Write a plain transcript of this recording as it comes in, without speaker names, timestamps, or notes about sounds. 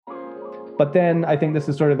But then I think this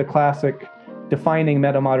is sort of the classic defining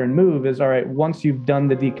meta-modern move is, all right, once you've done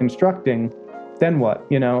the deconstructing, then what?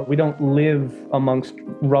 We don't live amongst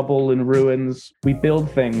rubble and ruins. We build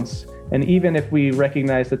things. And even if we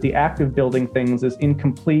recognize that the act of building things is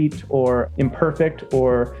incomplete or imperfect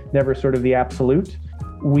or never sort of the absolute,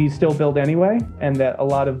 we still build anyway, and that a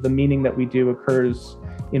lot of the meaning that we do occurs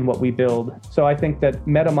in what we build. So I think that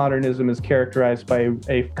metamodernism is characterized by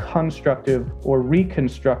a constructive or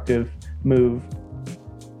reconstructive move.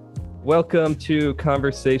 Welcome to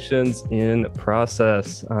Conversations in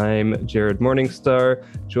Process. I'm Jared Morningstar,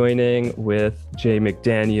 joining with Jay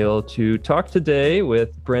McDaniel to talk today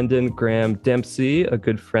with Brendan Graham Dempsey, a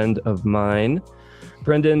good friend of mine.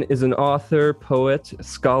 Brendan is an author, poet,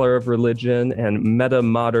 scholar of religion, and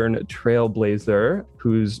meta-modern trailblazer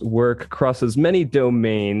whose work crosses many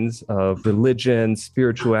domains of religion,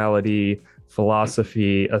 spirituality,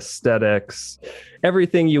 philosophy, aesthetics,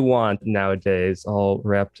 everything you want nowadays, all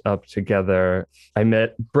wrapped up together. I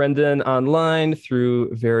met Brendan online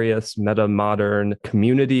through various meta-modern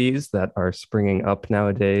communities that are springing up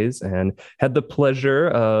nowadays, and had the pleasure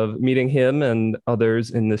of meeting him and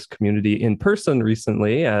others in this community in person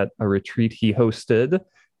recently at a retreat he hosted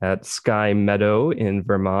at Sky Meadow in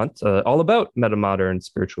Vermont, all about meta-modern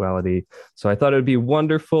spirituality. So I thought it would be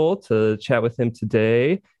wonderful to chat with him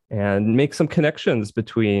today and make some connections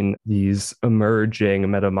between these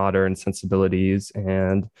emerging meta-modern sensibilities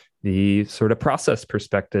and the sort of process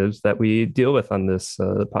perspectives that we deal with on this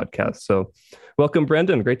podcast. So welcome,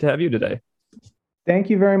 Brendan. Great to have you today. Thank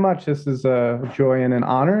you very much. This is a joy and an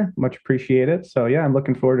honor. Much appreciated. So yeah, I'm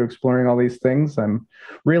looking forward to exploring all these things. I'm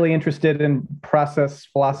really interested in process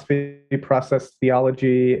philosophy, process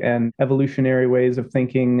theology, and evolutionary ways of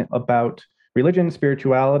thinking about religion,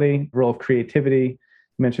 spirituality, role of creativity.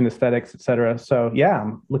 Mentioned aesthetics, etc. So yeah,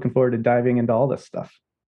 I'm looking forward to diving into all this stuff.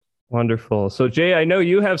 Wonderful. So Jay, I know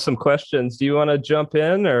you have some questions. Do you want to jump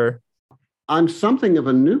in or? I'm something of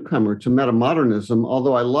a newcomer to metamodernism,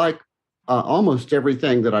 although I like almost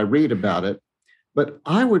everything that I read about it. But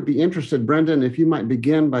I would be interested, Brendan, if you might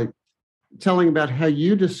begin by telling about how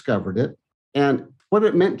you discovered it and what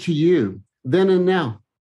it meant to you then and now.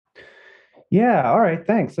 Yeah. All right.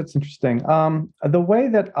 Thanks. That's interesting. The way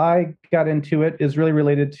that I got into it is really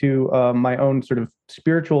related to my own sort of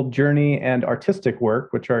spiritual journey and artistic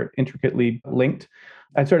work, which are intricately linked.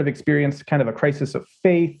 I sort of experienced kind of a crisis of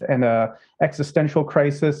faith and a existential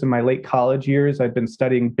crisis in my late college years. I'd been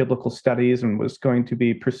studying biblical studies and was going to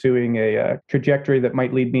be pursuing a trajectory that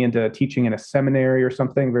might lead me into teaching in a seminary or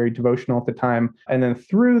something, very devotional at the time. And then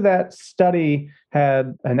through that study,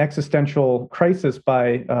 had an existential crisis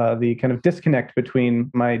by the kind of disconnect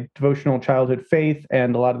between my devotional childhood faith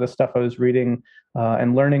and a lot of the stuff I was reading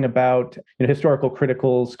and learning about historical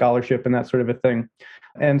critical scholarship and that sort of a thing.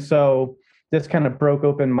 And so this kind of broke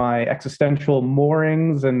open my existential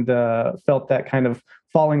moorings and felt that kind of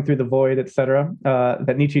falling through the void, et cetera,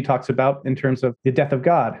 that Nietzsche talks about in terms of the death of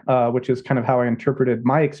God, which is kind of how I interpreted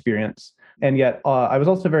my experience. And yet I was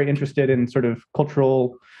also very interested in sort of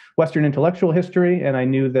cultural Western intellectual history, and I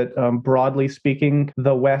knew that broadly speaking,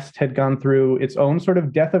 the West had gone through its own sort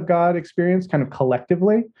of death of God experience kind of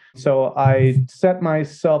collectively. So I set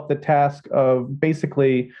myself the task of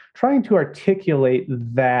basically trying to articulate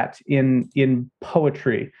that in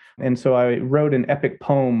poetry. And so I wrote an epic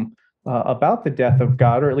poem about the death of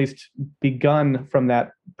God, or at least begun from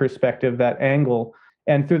that perspective, that angle.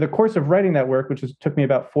 And through the course of writing that work, which took me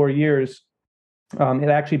about 4 years, it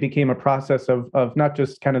actually became a process of not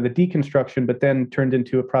just kind of the deconstruction, but then turned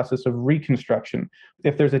into a process of reconstruction.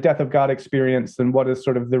 If there's a death of God experience, then what does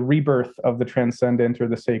sort of the rebirth of the transcendent or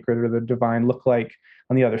the sacred or the divine look like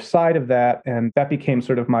on the other side of that? And that became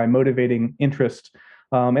sort of my motivating interest.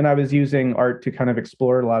 And I was using art to kind of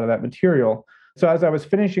explore a lot of that material. So as I was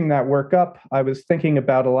finishing that work up, I was thinking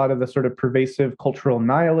about a lot of the sort of pervasive cultural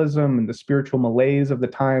nihilism and the spiritual malaise of the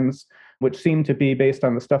times, which seemed to be, based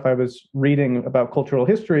on the stuff I was reading about cultural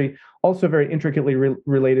history, also very intricately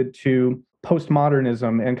related to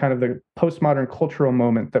postmodernism and kind of the postmodern cultural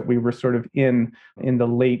moment that we were sort of in the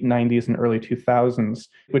late 90s and early 2000s,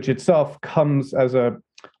 which itself comes as a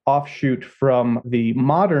offshoot from the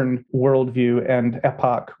modern worldview and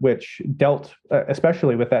epoch, which dealt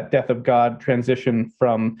especially with that death of God transition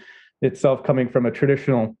from itself coming from a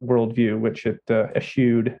traditional worldview, which it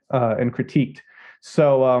eschewed and critiqued.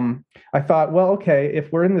 So I thought, well, okay,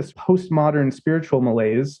 if we're in this postmodern spiritual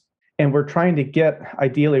malaise and we're trying to get,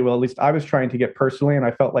 ideally, well, at least I was trying to get personally, and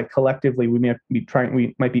I felt like collectively we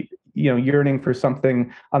might be yearning for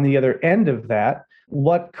something on the other end of that.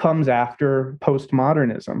 What comes after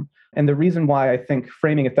postmodernism? And the reason why I think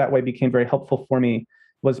framing it that way became very helpful for me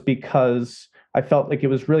was because I felt like it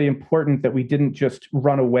was really important that we didn't just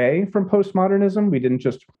run away from postmodernism. We didn't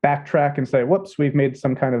just backtrack and say, whoops, we've made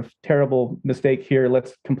some kind of terrible mistake here.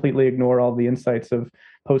 Let's completely ignore all the insights of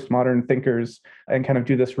postmodern thinkers and kind of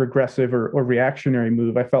do this regressive or reactionary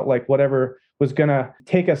move. I felt like whatever was going to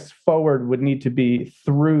take us forward would need to be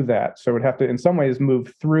through that. So it would have to, in some ways,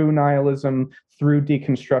 move through nihilism, through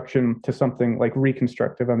deconstruction to something like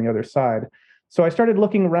reconstructive on the other side. So I started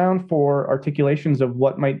looking around for articulations of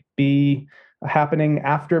what might be happening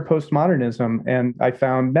after postmodernism, and I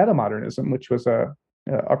found metamodernism, which was a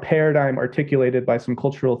paradigm articulated by some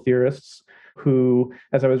cultural theorists who,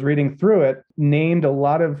 as I was reading through it, named a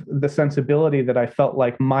lot of the sensibility that I felt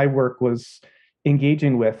like my work was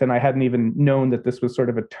engaging with, and I hadn't even known that this was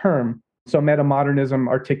sort of a term. So metamodernism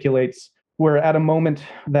articulates we're at a moment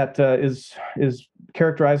that is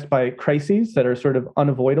characterized by crises that are sort of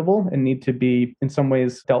unavoidable and need to be in some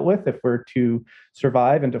ways dealt with if we're to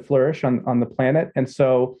survive and to flourish on the planet. And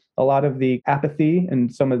so a lot of the apathy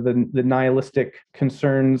and some of the nihilistic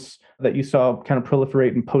concerns that you saw kind of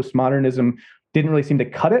proliferate in postmodernism didn't really seem to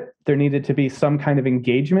cut it. There needed to be some kind of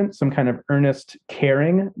engagement, some kind of earnest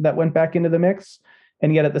caring that went back into the mix.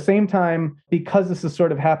 And yet at the same time, because this is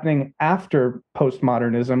sort of happening after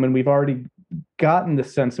postmodernism, and we've already gotten the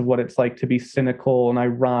sense of what it's like to be cynical and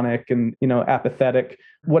ironic and, apathetic,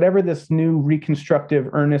 whatever this new reconstructive,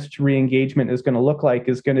 earnest re-engagement is going to look like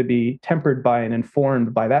is going to be tempered by and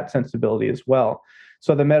informed by that sensibility as well.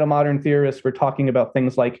 So the metamodern theorists were talking about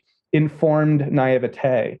things like informed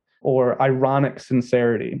naivete, or ironic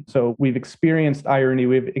sincerity. So we've experienced irony,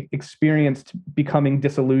 we've experienced becoming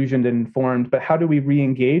disillusioned and informed, but how do we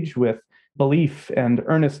re-engage with belief and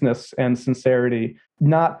earnestness and sincerity,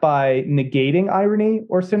 not by negating irony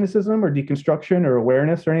or cynicism or deconstruction or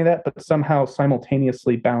awareness or any of that, but somehow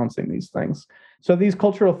simultaneously balancing these things. So these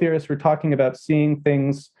cultural theorists were talking about seeing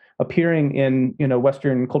things appearing in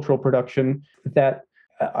Western cultural production that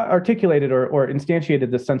articulated or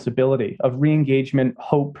instantiated the sensibility of re-engagement,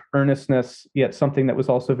 hope, earnestness, yet something that was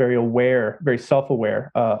also very aware, very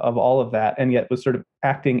self-aware of all of that, and yet was sort of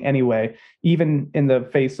acting anyway, even in the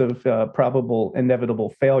face of probable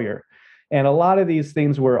inevitable failure. And a lot of these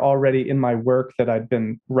things were already in my work that I'd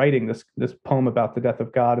been writing, this poem about the death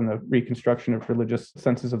of God and the reconstruction of religious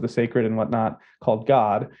senses of the sacred and whatnot called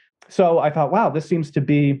God. So I thought, wow, this seems to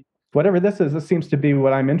be whatever this is, this seems to be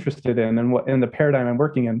what I'm interested in and what in the paradigm I'm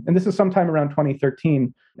working in. And this is sometime around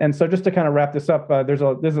 2013. And so just to kind of wrap this up, there's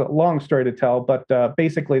a long story to tell, but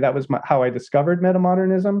basically that was how I discovered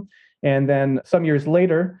metamodernism. And then some years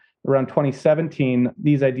later, around 2017,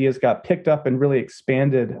 these ideas got picked up and really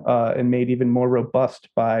expanded and made even more robust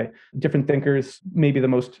by different thinkers, maybe the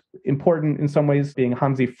most important in some ways being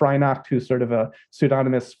Hansi Freinacht, who's sort of a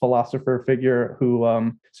pseudonymous philosopher figure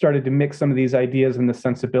who started to mix some of these ideas and the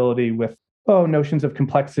sensibility with notions of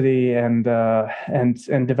complexity and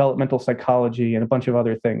developmental psychology and a bunch of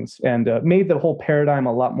other things, and made the whole paradigm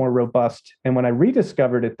a lot more robust. And when I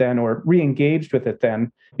rediscovered it then, or re-engaged with it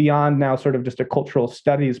then, beyond now sort of just a cultural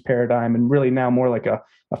studies paradigm, and really now more like a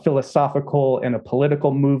philosophical and a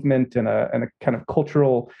political movement and a kind of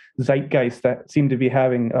cultural zeitgeist that seemed to be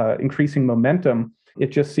having increasing momentum, it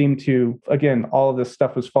just seemed to, again, all of this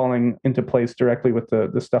stuff was falling into place directly with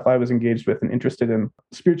the stuff I was engaged with and interested in.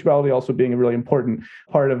 Spirituality also being a really important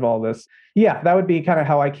part of all this. Yeah, that would be kind of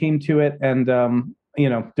how I came to it. And,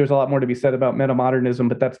 there's a lot more to be said about metamodernism,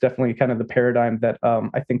 but that's definitely kind of the paradigm that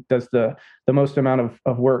I think does the most amount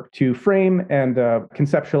of work to frame and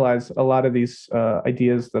conceptualize a lot of these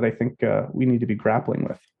ideas that I think we need to be grappling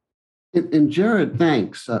with. And Jared,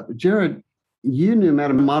 thanks. Jared, you knew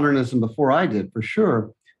metamodernism before I did, for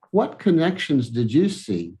sure. What connections did you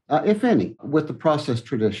see, if any, with the process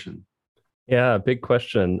tradition? Yeah, big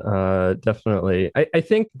question. Definitely. I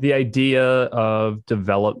think the idea of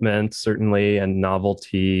development, certainly, and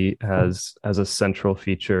novelty as a central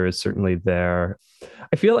feature is certainly there.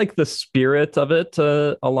 I feel like the spirit of it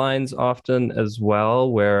aligns often as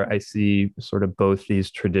well, where I see sort of both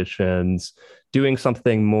these traditions doing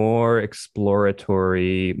something more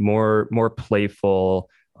exploratory, more playful,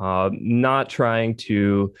 not trying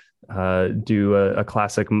to do a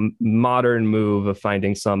classic modern move of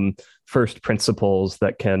finding some first principles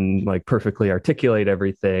that can like perfectly articulate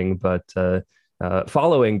everything, but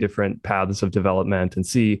following different paths of development and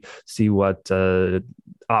see what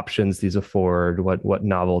options these afford, what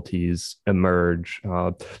novelties emerge.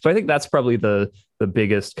 So I think that's probably the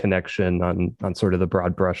biggest connection on sort of the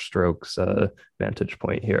broad brush strokes vantage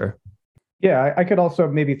point here. Yeah, I could also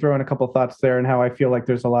maybe throw in a couple thoughts there and how I feel like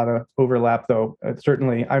there's a lot of overlap, though.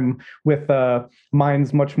 Certainly, I'm with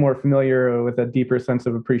mine's much more familiar with a deeper sense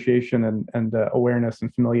of appreciation and awareness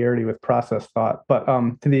and familiarity with process thought. But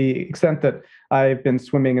to the extent that I've been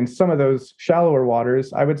swimming in some of those shallower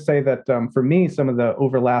waters, I would say that for me, some of the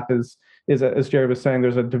overlap is as Jared was saying,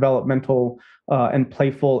 there's a developmental and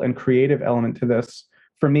playful and creative element to this.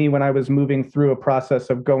 For me, when I was moving through a process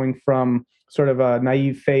of going from sort of a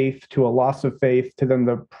naive faith to a loss of faith to then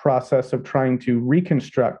the process of trying to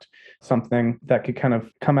reconstruct something that could kind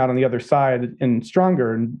of come out on the other side and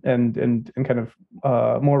stronger and kind of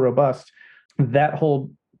more robust. That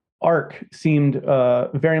whole arc seemed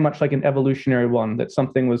very much like an evolutionary one, that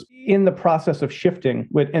something was in the process of shifting,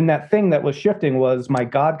 and that thing that was shifting was my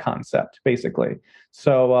God concept, basically.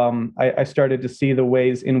 So I started to see the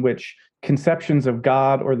ways in which conceptions of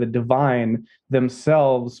God or the divine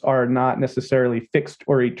themselves are not necessarily fixed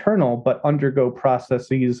or eternal, but undergo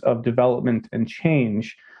processes of development and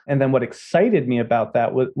change. And then what excited me about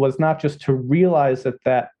that was not just to realize that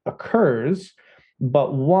that occurs,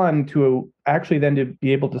 but one, to actually then to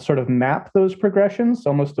be able to sort of map those progressions,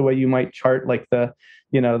 almost the way you might chart like the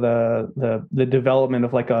development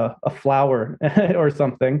of like a flower or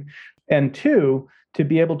something. And two, to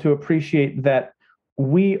be able to appreciate that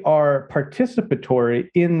we are participatory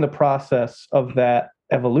in the process of that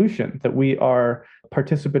evolution, that we are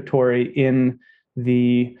participatory in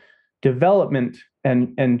the development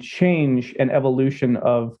and change and evolution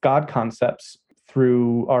of God concepts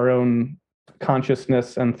through our own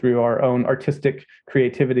consciousness and through our own artistic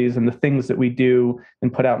creativities and the things that we do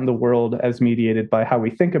and put out in the world as mediated by how we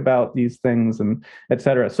think about these things and et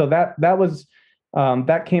cetera. So that was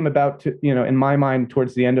that came about to, in my mind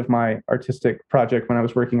towards the end of my artistic project when I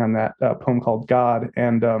was working on that poem called God.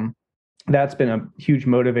 And that's been a huge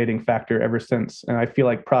motivating factor ever since. And I feel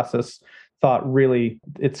like process thought really,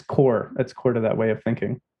 it's core to that way of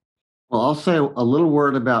thinking. Well, I'll say a little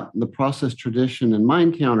word about the process tradition and my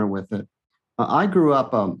encounter with it. I grew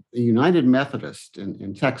up a United Methodist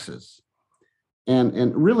in Texas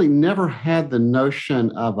and really never had the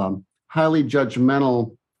notion of a highly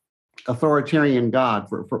judgmental authoritarian God.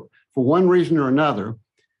 For one reason or another,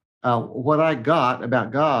 what I got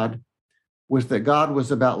about God was that God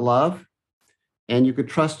was about love and you could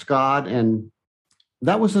trust God, and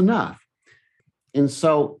that was enough. And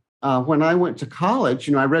so when I went to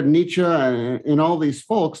college, I read Nietzsche and all these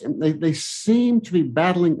folks, and they seemed to be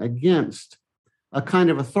battling against a kind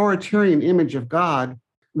of authoritarian image of God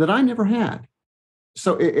that I never had.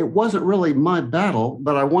 So it wasn't really my battle,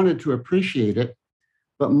 but I wanted to appreciate it.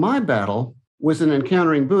 But my battle was in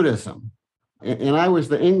encountering Buddhism. And I was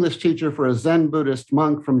the English teacher for a Zen Buddhist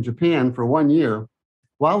monk from Japan for 1 year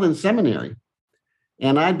while in seminary.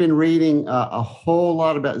 And I'd been reading a whole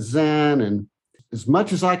lot about Zen and as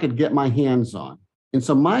much as I could get my hands on. And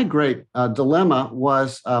so my great dilemma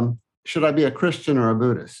was, should I be a Christian or a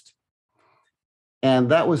Buddhist?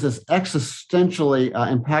 And that was as existentially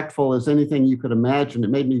impactful as anything you could imagine.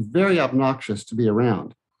 It made me very obnoxious to be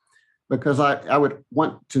around because I would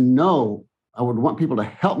want to know, I would want people to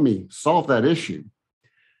help me solve that issue.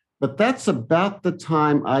 But that's about the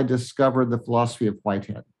time I discovered the philosophy of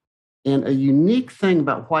Whitehead. And a unique thing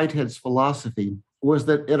about Whitehead's philosophy was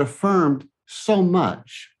that it affirmed so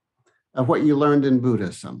much of what you learned in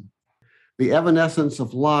Buddhism. The evanescence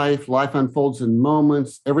of life unfolds in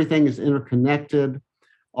moments, everything is interconnected.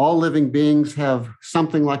 All living beings have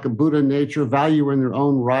something like a Buddha nature, value in their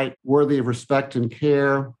own right, worthy of respect and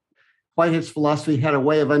care. Whitehead's philosophy had a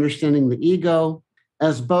way of understanding the ego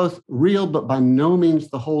as both real, but by no means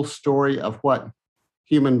the whole story of what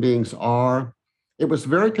human beings are. It was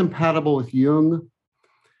very compatible with Jung,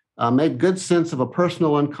 made good sense of a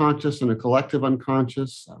personal unconscious and a collective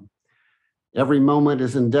unconscious. Every moment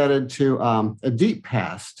is indebted to a deep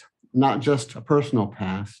past, not just a personal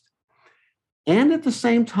past. And at the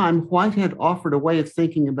same time, Whitehead offered a way of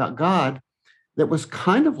thinking about God that was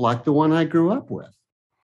kind of like the one I grew up with.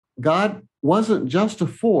 God wasn't just a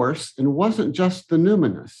force and wasn't just the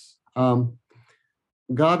numinous.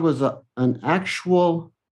 God was an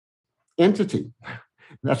actual entity.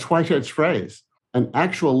 That's Whitehead's phrase. An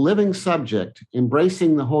actual living subject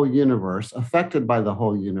embracing the whole universe, affected by the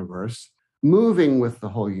whole universe, moving with the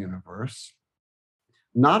whole universe,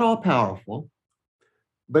 not all powerful,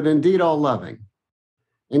 but indeed all loving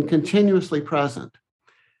and continuously present.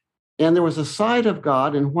 And there was a side of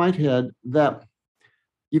God in Whitehead that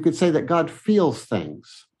you could say that God feels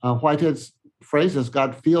things. Whitehead's phrase is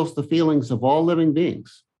God feels the feelings of all living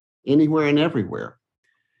beings, anywhere and everywhere.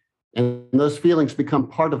 And those feelings become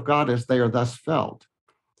part of God as they are thus felt.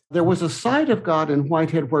 There was a side of God in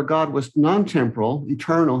Whitehead where God was non-temporal,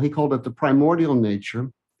 eternal. He called it the primordial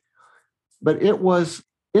nature, but it was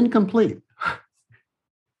incomplete.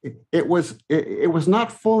 It was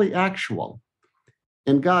not fully actual.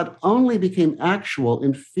 And God only became actual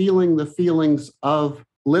in feeling the feelings of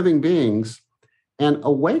living beings and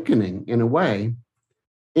awakening, in a way,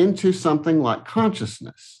 into something like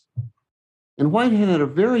consciousness. And Whitehead had a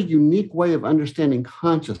very unique way of understanding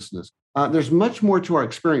consciousness. There's much more to our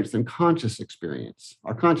experience than conscious experience,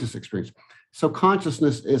 our conscious experience. So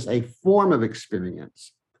consciousness is a form of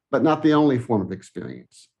experience, but not the only form of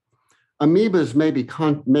experience. Amoebas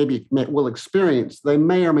will experience, they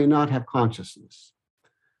may or may not have consciousness.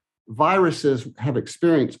 Viruses have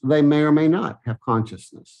experience, they may or may not have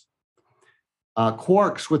consciousness.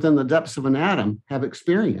 Quarks within the depths of an atom have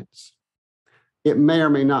experience. It may or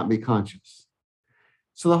may not be conscious.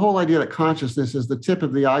 So the whole idea that consciousness is the tip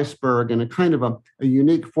of the iceberg and a kind of a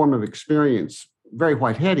unique form of experience, very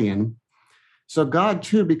Whiteheadian. So God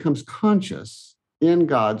too becomes conscious in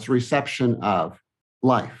God's reception of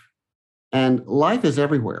life. And life is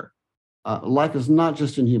everywhere. Life is not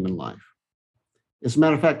just in human life. As a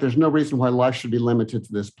matter of fact, there's no reason why life should be limited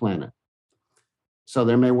to this planet. So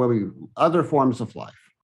there may well be other forms of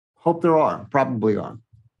life. Hope there are, probably are.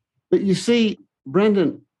 But you see,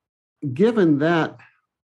 Brendan, given that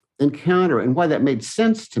encounter and why that made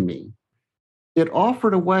sense to me, it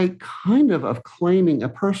offered a way kind of claiming a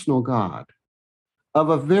personal God of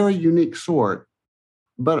a very unique sort,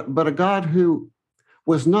 but a God who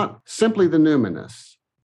was not simply the numinous,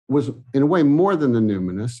 was in a way more than the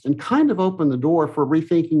numinous, and kind of opened the door for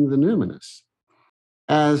rethinking the numinous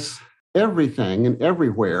as everything and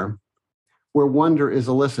everywhere where wonder is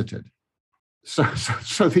elicited. So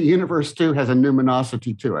the universe too has a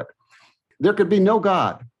numinosity to it. There could be no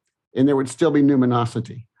God, and there would still be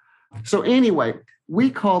numinosity. So anyway, we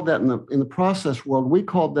called that in the process world, we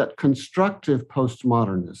called that constructive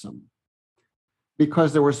postmodernism,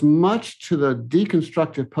 because there was much to the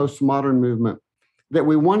deconstructive postmodern movement that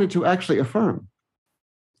we wanted to actually affirm.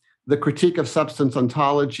 The critique of substance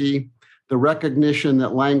ontology, the recognition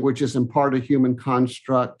that language is in part a human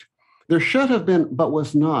construct. There should have been, but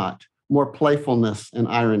was not, more playfulness and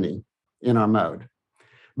irony in our mode.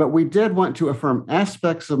 But we did want to affirm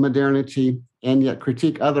aspects of modernity and yet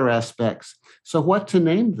critique other aspects. So what to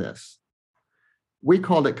name this? We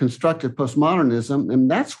called it constructive postmodernism, and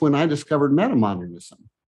that's when I discovered metamodernism.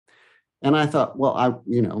 And I thought, well,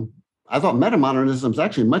 I thought metamodernism is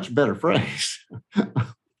actually a much better phrase,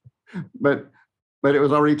 but it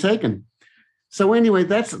was already taken. So anyway,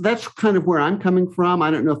 that's kind of where I'm coming from.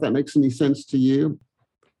 I don't know if that makes any sense to you.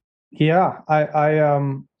 Yeah,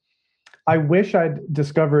 I wish I'd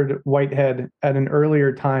discovered Whitehead at an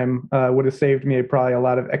earlier time. Would have saved me probably a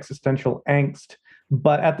lot of existential angst.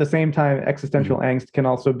 But at the same time, existential angst can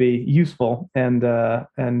also be useful and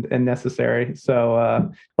necessary.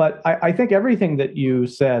 So, but I think everything that you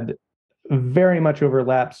said very much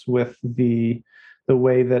overlaps with the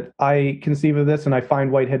way that I conceive of this, and I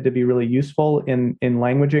find Whitehead to be really useful in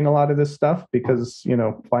languaging a lot of this stuff, because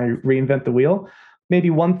why reinvent the wheel? Maybe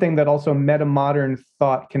one thing that also metamodern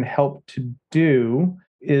thought can help to do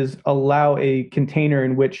is allow a container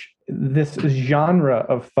in which this genre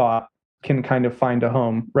of thought can kind of find a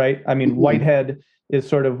home, right? I mean, Whitehead is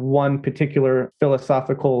sort of one particular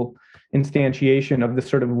philosophical instantiation of this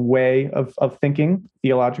sort of way of thinking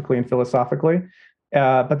theologically and philosophically.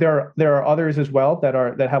 But there are others as well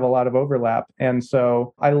that have a lot of overlap. And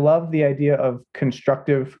so I love the idea of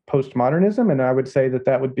constructive postmodernism. And I would say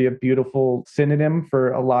that would be a beautiful synonym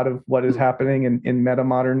for a lot of what is happening in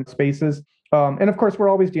metamodern spaces. And of course, we're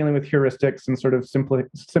always dealing with heuristics and sort of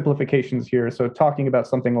simplifications here. So talking about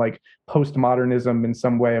something like postmodernism in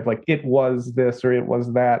some way of like, it was this or it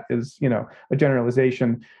was that is, a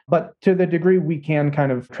generalization. But to the degree we can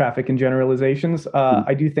kind of traffic in generalizations,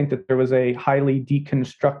 I do think that there was a highly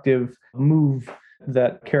deconstructive move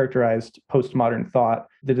that characterized postmodern thought,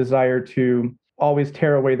 the desire to always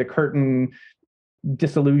tear away the curtain,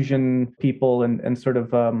 disillusion people and sort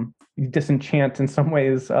of disenchant in some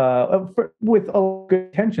ways with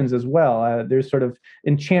good intentions as well. There's sort of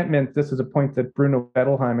enchantment. This is a point that Bruno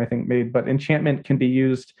Bettelheim, I think, made, but enchantment can be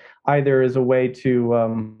used either as a way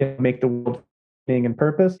to make the world meaning and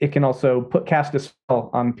purpose. It can also cast a spell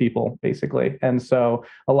on people, basically. And so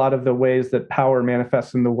a lot of the ways that power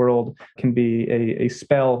manifests in the world can be a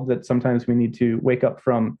spell that sometimes we need to wake up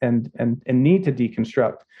from and need to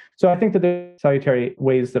deconstruct. So I think that there's salutary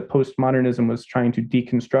ways that postmodernism was trying to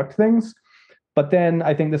deconstruct things. But then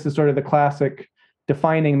I think this is sort of the classic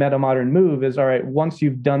defining metamodern move is, all right, once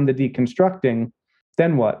you've done the deconstructing,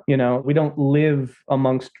 then what? We don't live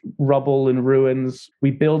amongst rubble and ruins.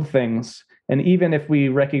 We build things. And even if we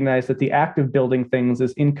recognize that the act of building things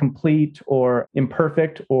is incomplete or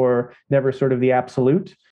imperfect or never sort of the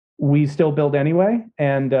absolute, we still build anyway.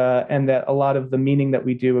 And that a lot of the meaning that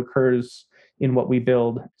we do occurs in what we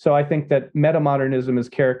build. So I think that metamodernism is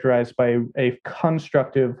characterized by a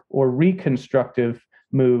constructive or reconstructive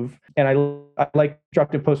move. And I like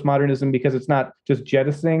constructive postmodernism because it's not just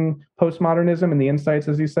jettisoning postmodernism and the insights,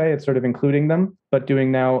 as you say, it's sort of including them, but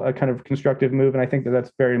doing now a kind of constructive move. And I think that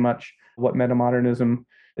that's very much what metamodernism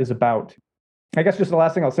is about. I guess just the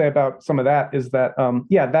last thing I'll say about some of that is that,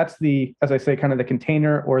 that's as I say, kind of the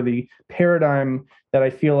container or the paradigm that I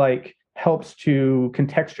feel like helps to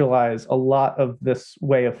contextualize a lot of this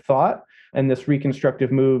way of thought. And this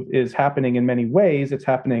reconstructive move is happening in many ways. It's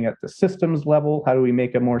happening at the systems level. How do we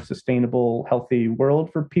make a more sustainable, healthy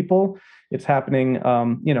world for people? It's happening,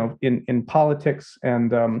 in politics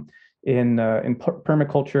and in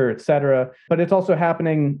permaculture, et cetera. But it's also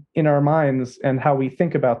happening in our minds and how we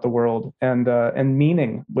think about the world and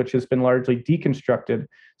meaning, which has been largely deconstructed.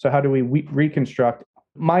 So how do we reconstruct?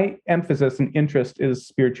 My emphasis and interest is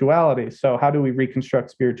spirituality. So how do we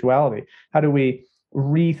reconstruct spirituality? How do we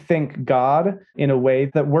rethink God in a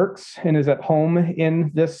way that works and is at home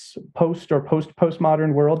in this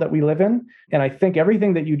postmodern world that we live in? And I think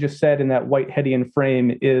everything that you just said in that Whiteheadian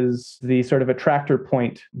frame is the sort of attractor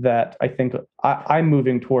point that I think I'm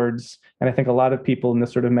moving towards. And I think a lot of people in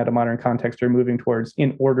this sort of metamodern context are moving towards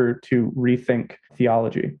in order to rethink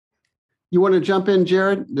theology. You want to jump in,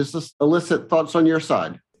 Jared? Does this elicit thoughts on your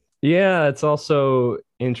side? Yeah, it's also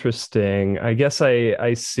interesting. I guess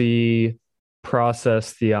I see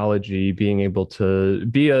process theology being able to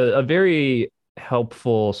be a very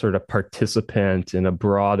helpful sort of participant in a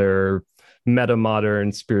broader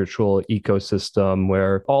metamodern spiritual ecosystem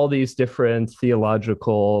where all these different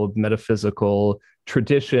theological, metaphysical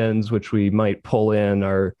traditions, which we might pull in,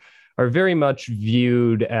 are very much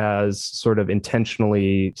viewed as sort of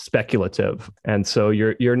intentionally speculative. And so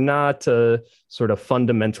you're not sort of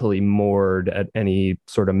fundamentally moored at any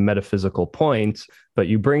sort of metaphysical point, but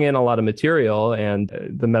you bring in a lot of material, and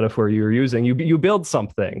the metaphor you were using, you build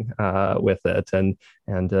something with it, and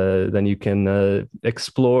then you can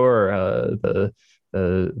explore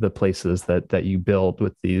the places that you build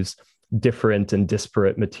with these different and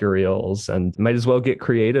disparate materials, and might as well get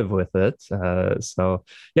creative with it. So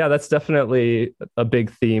yeah, that's definitely a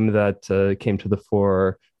big theme that came to the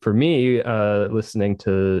fore for me, listening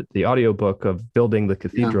to the audiobook of Building the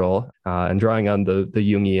Cathedral, and drawing on the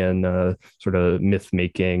Jungian sort of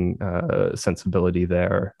myth-making sensibility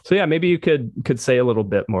there. So yeah, maybe you could say a little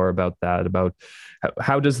bit more about that, about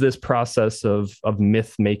how does this process of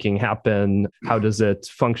myth-making happen? How does it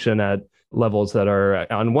function at levels that are,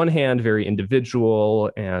 on one hand, very individual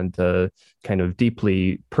and kind of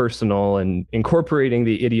deeply personal, and incorporating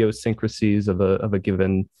the idiosyncrasies of a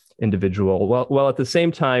given individual, while at the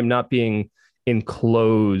same time not being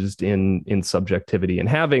enclosed in subjectivity and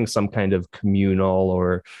having some kind of communal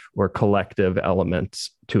or collective element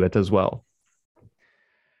to it as well?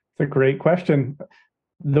 It's a great question.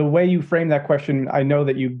 The way you frame that question, I know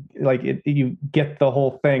that you get the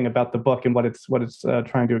whole thing about the book and what it's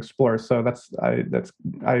trying to explore. So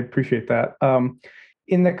I appreciate that.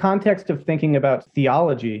 In the context of thinking about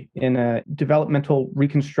theology in a developmental,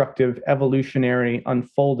 reconstructive, evolutionary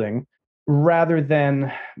unfolding, rather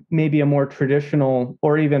than maybe a more traditional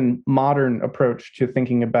or even modern approach to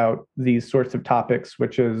thinking about these sorts of topics,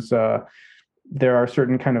 which is there are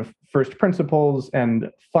certain kind of first principles and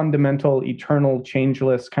fundamental, eternal,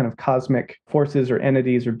 changeless kind of cosmic forces or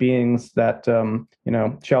entities or beings that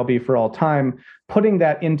shall be for all time. Putting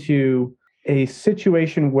that into a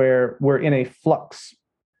situation where we're in a flux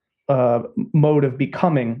mode of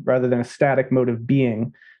becoming rather than a static mode of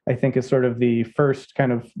being, I think is sort of the first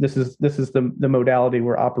kind of this is the modality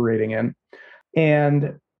we're operating in.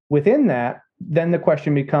 And within that, then the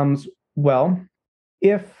question becomes, well,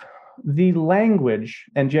 if the language,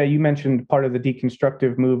 and Jay, you mentioned part of the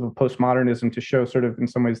deconstructive move of postmodernism to show sort of in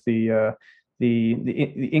some ways the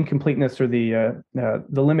incompleteness or the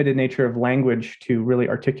limited nature of language to really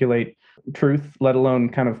articulate truth, let alone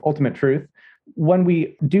kind of ultimate truth. When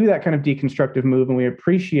we do that kind of deconstructive move and we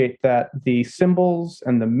appreciate that the symbols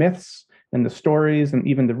and the myths and the stories and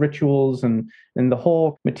even the rituals and the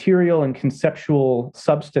whole material and conceptual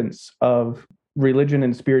substance of religion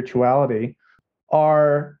and spirituality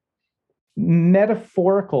are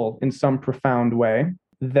metaphorical in some profound way,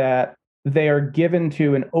 that they are given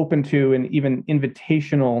to and open to and even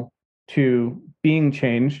invitational to being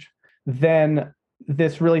changed, then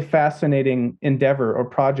this really fascinating endeavor or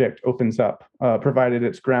project opens up, provided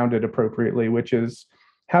it's grounded appropriately, which is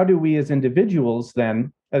how do we as individuals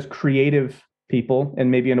then, as creative people, and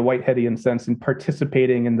maybe in a Whiteheadian sense, in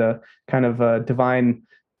participating in the kind of divine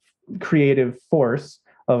creative force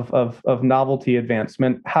of novelty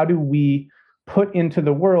advancement, how do we put into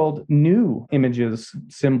the world new images,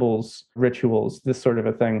 symbols, rituals, this sort of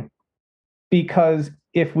a thing? Because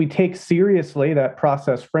if we take seriously that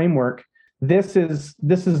process framework, this is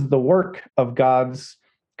the work of God's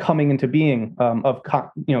coming into being,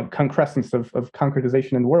 concrescence of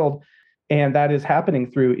concretization in the world, and that is happening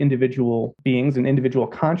through individual beings and individual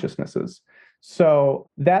consciousnesses. So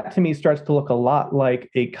that to me starts to look a lot like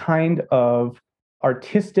a kind of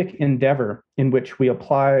artistic endeavor in which we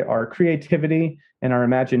apply our creativity and our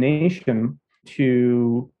imagination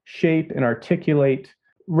to shape and articulate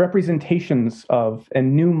representations of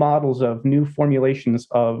and new models of new formulations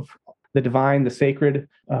of the divine, the sacred,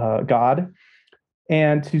 God,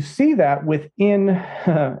 and to see that within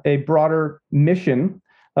a broader mission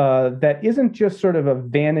that isn't just sort of a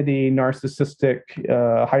vanity, narcissistic,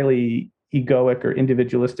 highly egoic or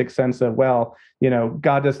individualistic sense of, well,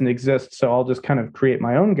 God doesn't exist, so I'll just kind of create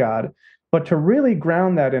my own God, but to really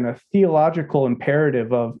ground that in a theological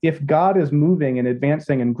imperative of if God is moving and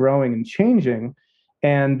advancing and growing and changing,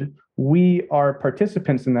 and we are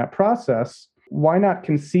participants in that process, why not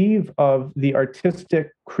conceive of the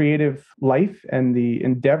artistic, creative life and the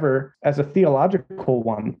endeavor as a theological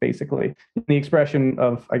one, basically? In the expression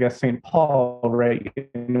of, I guess, St. Paul, right?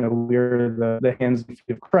 We're the hands and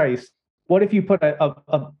feet of Christ. What if you put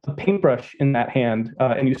a paintbrush in that hand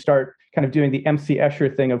and you start kind of doing the MC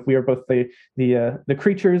Escher thing of we are both the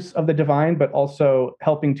creatures of the divine, but also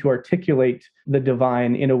helping to articulate the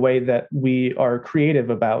divine in a way that we are creative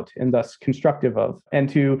about and thus constructive of. And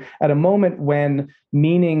to, at a moment when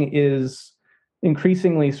meaning is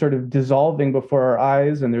increasingly sort of dissolving before our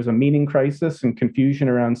eyes, and there's a meaning crisis and confusion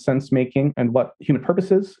around sense making and what human purpose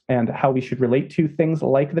is and how we should relate to things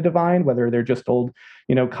like the divine, whether they're just old,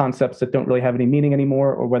 concepts that don't really have any meaning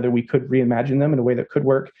anymore, or whether we could reimagine them in a way that could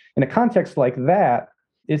work. In a context like that,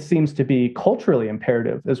 it seems to be culturally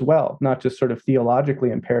imperative as well, not just sort of theologically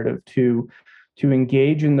imperative to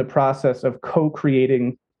engage in the process of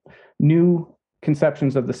co-creating new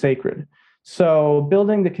conceptions of the sacred. So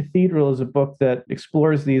Building the Cathedral is a book that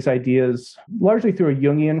explores these ideas largely through a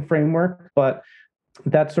Jungian framework, but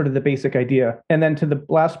that's sort of the basic idea. And then to the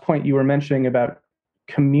last point you were mentioning about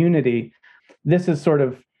community, this is sort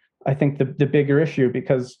of, I think, the bigger issue,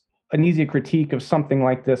 because an easy critique of something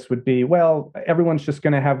like this would be, well, everyone's just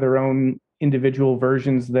going to have their own individual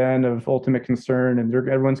versions then of ultimate concern, and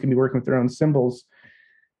everyone's going to be working with their own symbols.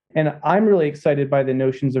 And I'm really excited by the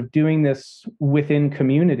notions of doing this within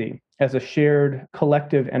community as a shared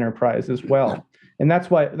collective enterprise as well. And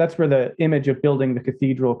that's where the image of building the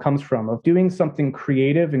cathedral comes from, of doing something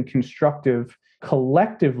creative and constructive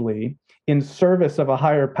collectively in service of a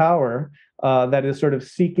higher power that is sort of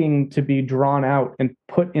seeking to be drawn out and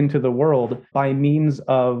put into the world by means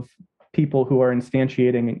of people who are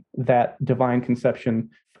instantiating that divine conception,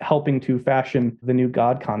 helping to fashion the new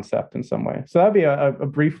God concept in some way. So that'd be a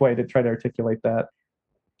brief way to try to articulate that.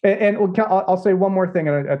 And I'll say one more thing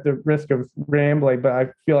at the risk of rambling, but I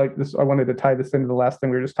feel like I wanted to tie this into the last thing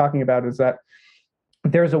we were just talking about, is that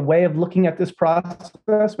there's a way of looking at this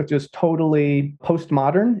process which is totally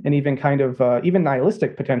postmodern and even kind of even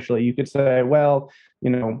nihilistic potentially. You could say, well,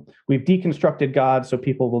 we've deconstructed God, so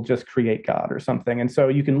people will just create God or something. And so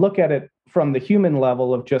you can look at it from the human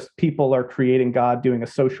level of just people are creating God, doing a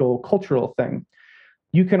social, cultural thing.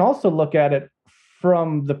 You can also look at it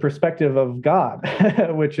from the perspective of God,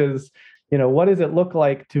 which is, what does it look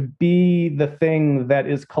like to be the thing that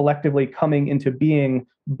is collectively coming into being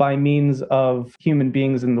by means of human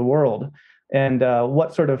beings in the world? And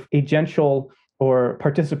what sort of agential or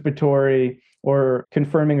participatory or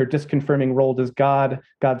confirming or disconfirming role does God's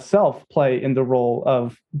self play in the role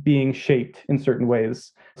of being shaped in certain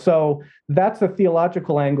ways? So that's a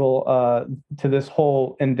theological angle to this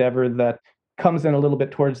whole endeavor that comes in a little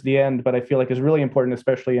bit towards the end, but I feel like is really important,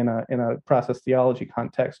 especially in a process theology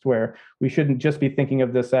context, where we shouldn't just be thinking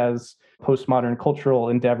of this as postmodern cultural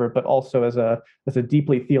endeavor, but also as a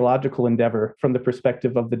deeply theological endeavor from the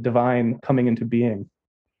perspective of the divine coming into being.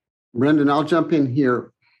 Brendan, I'll jump in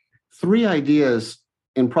here. 3 ideas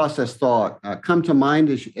in process thought come to mind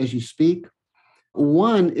as you speak.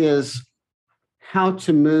 One is how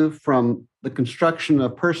to move from the construction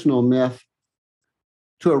of personal myth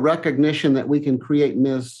to a recognition that we can create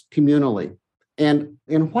myths communally. And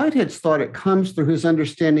in Whitehead's thought, it comes through his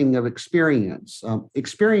understanding of experience.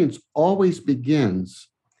 Experience always begins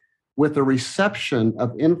with a reception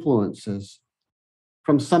of influences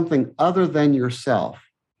from something other than yourself.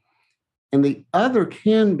 And the other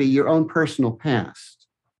can be your own personal past.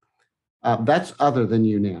 That's other than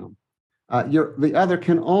you now. The other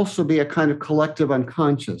can also be a kind of collective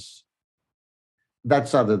unconscious.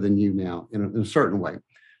 That's other than you now in a certain way.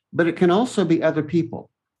 But it can also be other people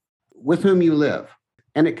with whom you live.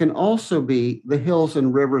 And it can also be the hills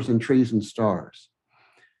and rivers and trees and stars.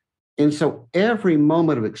 And so every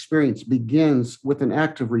moment of experience begins with an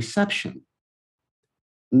act of reception,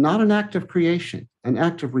 not an act of creation, an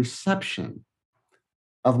act of reception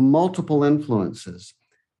of multiple influences.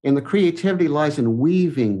 And the creativity lies in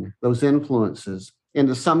weaving those influences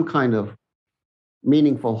into some kind of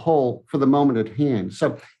meaningful whole for the moment at hand.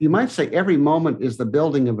 So you might say every moment is the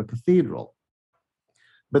building of a cathedral,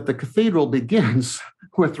 but the cathedral begins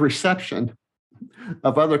with reception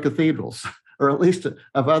of other cathedrals, or at least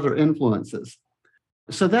of other influences.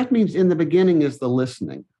 So that means in the beginning is the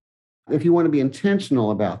listening. If you want to be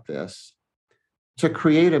intentional about this, to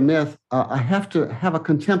create a myth, I have to have a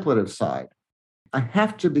contemplative side. I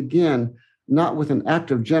have to begin not with an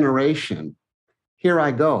act of generation, here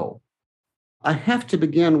I go. I have to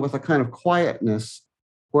begin with a kind of quietness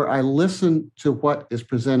where I listen to what is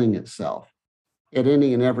presenting itself at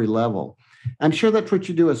any and every level. I'm sure that's what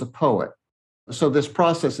you do as a poet. So this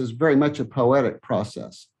process is very much a poetic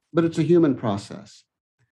process, but it's a human process.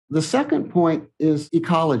 The second point is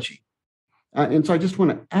ecology. And so I just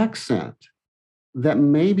want to accent that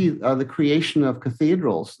maybe the creation of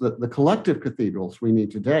cathedrals, the collective cathedrals we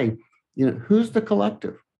need today, who's the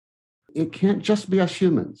collective? It can't just be us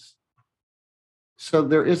humans. So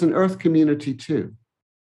there is an earth community too.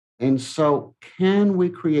 And so can we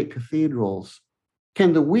create cathedrals?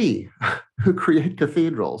 Can the we who create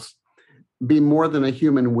cathedrals be more than a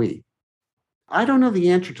human we? I don't know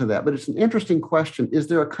the answer to that, but it's an interesting question. Is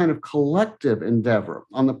there a kind of collective endeavor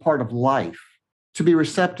on the part of life to be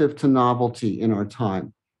receptive to novelty in our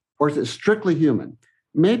time? Or is it strictly human?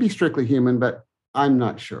 Maybe strictly human, but I'm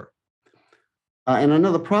not sure. And I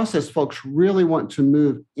know the process folks really want to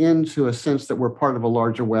move into a sense that we're part of a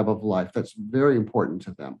larger web of life. That's very important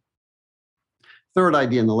to them. Third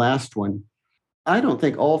idea, and the last one, I don't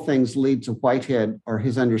think all things lead to Whitehead or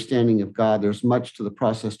his understanding of God. There's much to the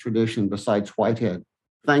process tradition besides Whitehead,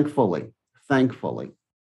 thankfully.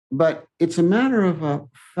 But it's a matter of a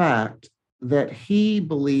fact that he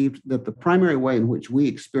believed that the primary way in which we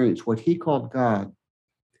experience what he called God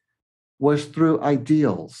was through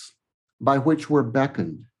ideals by which we're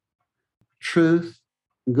beckoned: truth,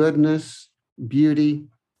 goodness, beauty,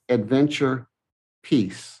 adventure,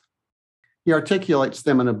 peace. He articulates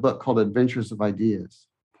them in a book called Adventures of Ideas.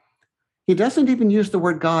 He doesn't even use the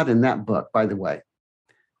word God in that book, by the way.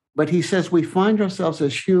 But he says we find ourselves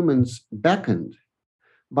as humans beckoned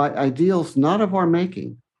by ideals not of our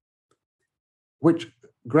making, which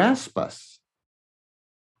grasp us.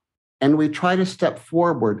 And we try to step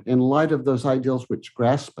forward in light of those ideals which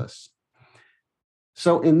grasp us.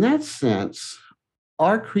 So in that sense,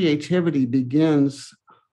 our creativity begins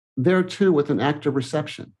there too with an act of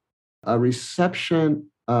reception. A reception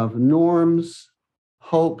of norms,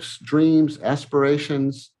 hopes, dreams,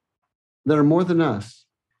 aspirations that are more than us.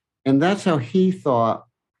 And that's how he thought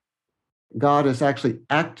God is actually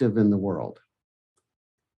active in the world,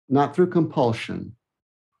 not through compulsion,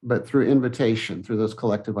 but through invitation, through those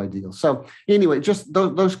collective ideals. So anyway, just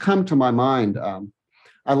those come to my mind.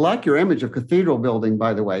 I like your image of cathedral building,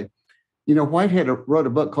 by the way. Whitehead wrote a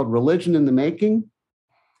book called Religion in the Making.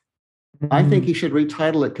 I think he should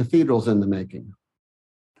retitle it Cathedrals in the Making,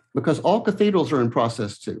 because all cathedrals are in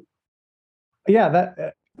process too. Yeah,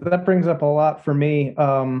 that brings up a lot for me.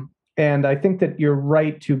 And I think that you're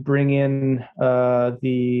right to bring in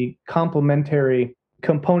the complementary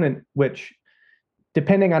component, which,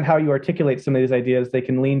 depending on how you articulate some of these ideas, they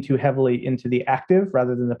can lean too heavily into the active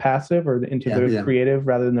rather than the passive, or into the creative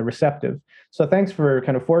rather than the receptive. So thanks for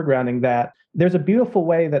kind of foregrounding that. There's a beautiful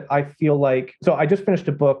way that I feel like, so I just finished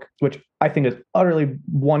a book, which I think is utterly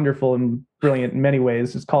wonderful and brilliant in many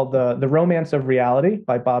ways. It's called The Romance of Reality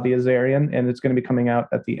by Bobby Azarian, and it's going to be coming out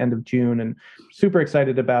at the end of June, and super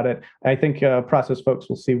excited about it. I think Process folks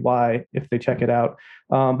will see why if they check it out.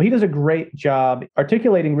 But he does a great job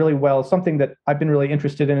articulating really well something that I've been really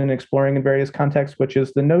interested in and exploring in various contexts, which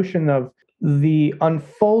is the notion of the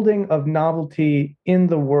unfolding of novelty in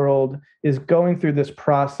the world is going through this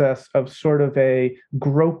process of sort of a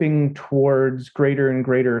groping towards greater and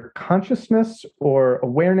greater consciousness or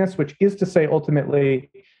awareness, which is to say, ultimately,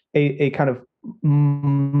 a kind of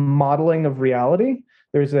modeling of reality.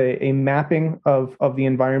 There's a mapping of the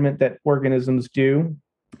environment that organisms do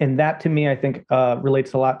And that to me, I think,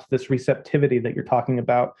 relates a lot to this receptivity that you're talking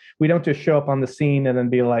about. We don't just show up on the scene and then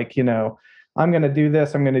be like, I'm going to do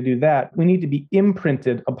this, I'm going to do that. We need to be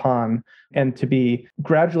imprinted upon and to be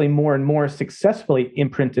gradually more and more successfully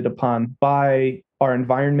imprinted upon by our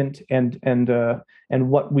environment and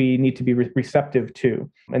what we need to be receptive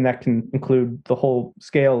to. And that can include the whole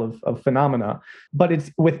scale of phenomena. But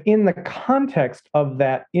it's within the context of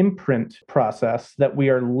that imprint process that we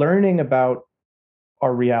are learning about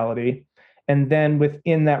our reality. And then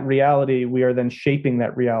within that reality, we are then shaping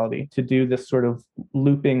that reality to do this sort of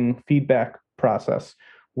looping feedback process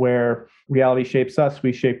where reality shapes us,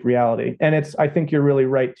 we shape reality. And I think you're really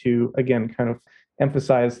right to, again, kind of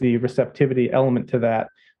emphasize the receptivity element to that.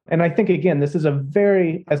 And I think, again, this is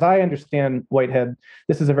as I understand Whitehead,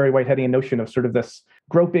 this is a very Whiteheadian notion of sort of this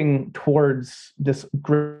groping towards this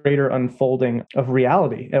greater unfolding of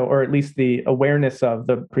reality, or at least the awareness of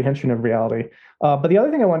the prehension of reality. But the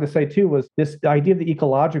other thing I wanted to say, too, was this idea of the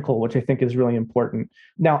ecological, which I think is really important.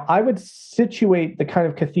 Now, I would situate the kind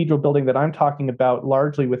of cathedral building that I'm talking about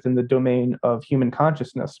largely within the domain of human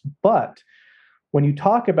consciousness. But when you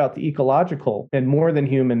talk about the ecological and more than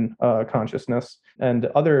human consciousness and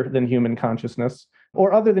other than human consciousness,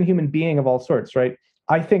 or other than human being of all sorts, right?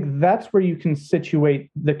 I think that's where you can situate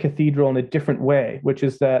the cathedral in a different way, which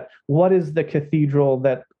is that what is the cathedral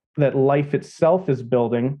that life itself is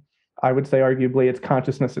building? I would say arguably it's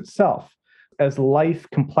consciousness itself. As life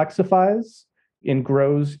complexifies and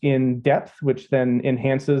grows in depth, which then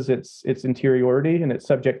enhances its interiority and its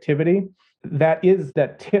subjectivity, that is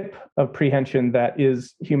that tip of prehension that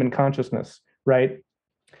is human consciousness, right?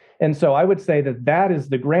 And so I would say that is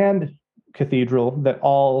the grand cathedral that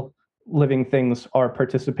all living things are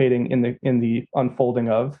participating in the unfolding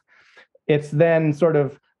of. It's then sort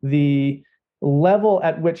of the level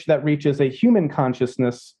at which that reaches a human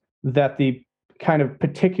consciousness that the kind of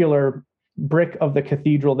particular brick of the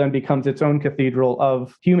cathedral then becomes its own cathedral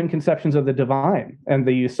of human conceptions of the divine and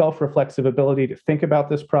the self-reflexive ability to think about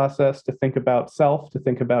this process, to think about self, to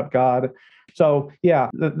think about God. So yeah,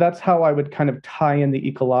 that's how I would kind of tie in the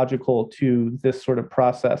ecological to this sort of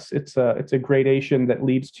process. It's a gradation that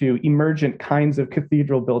leads to emergent kinds of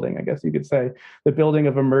cathedral building, I guess you could say, the building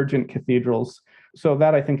of emergent cathedrals. So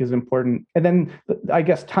that I think is important. And then I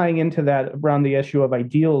guess tying into that around the issue of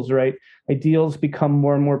ideals, right? Ideals become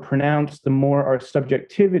more and more pronounced the more our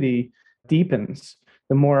subjectivity deepens,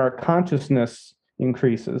 the more our consciousness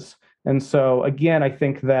increases. And so again, I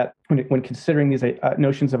think that when considering these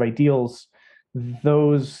notions of ideals,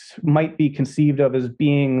 those might be conceived of as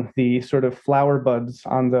being the sort of flower buds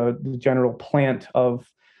on the general plant of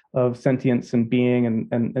sentience and being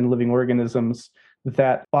and living organisms,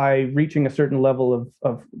 that by reaching a certain level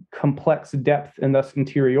of complex depth and thus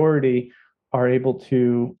interiority are able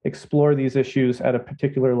to explore these issues at a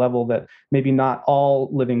particular level that maybe not all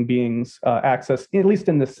living beings access, at least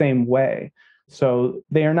in the same way. So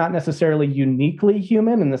they are not necessarily uniquely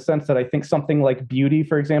human in the sense that I think something like beauty,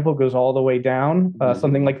 for example, goes all the way down.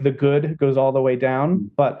 Something like the good goes all the way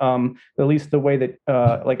down. But at least the way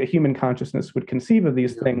that like a human consciousness would conceive of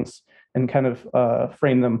these things and kind of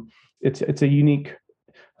frame them, it's a unique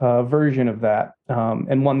version of that,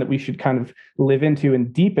 and one that we should kind of live into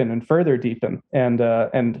and deepen and further deepen. And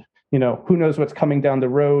who knows what's coming down the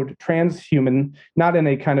road, transhuman, not in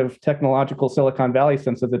a kind of technological Silicon Valley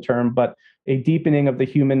sense of the term, but a deepening of the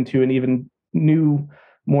human to an even new,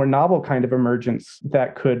 more novel kind of emergence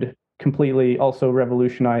that could completely also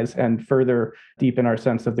revolutionize and further deepen our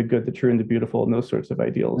sense of the good, the true, and the beautiful, and those sorts of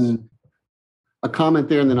ideals. A comment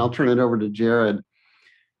there, and then I'll turn it over to Jared.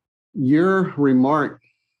 Your remark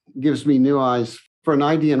gives me new eyes for an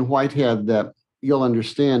idea in Whitehead that you'll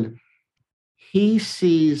understand. He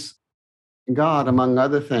sees God, among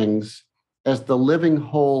other things, as the living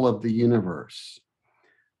whole of the universe,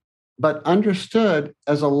 but understood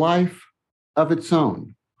as a life of its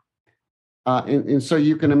own. And so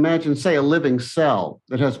you can imagine, say, a living cell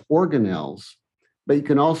that has organelles, but you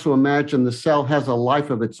can also imagine the cell has a life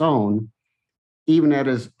of its own, even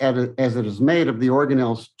as it is made of the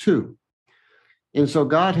organelles too. And so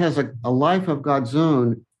God has a life of God's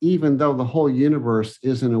own, even though the whole universe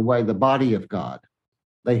is, in a way, the body of God.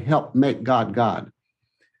 They help make God God.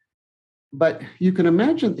 But you can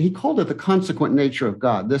imagine, he called it the consequent nature of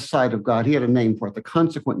God, this side of God. He had a name for it, the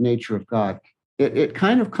consequent nature of God. It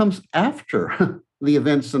kind of comes after the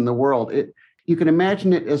events in the world. You can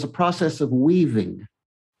imagine it as a process of weaving.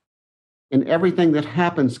 And everything that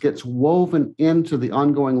happens gets woven into the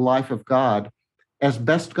ongoing life of God as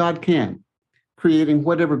best God can, creating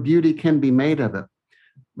whatever beauty can be made of it.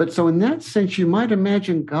 But so in that sense, you might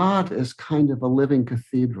imagine God as kind of a living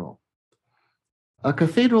cathedral. a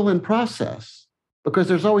cathedral in process because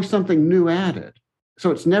there's always something new added.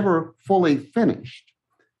 So it's never fully finished,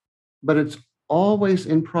 but it's always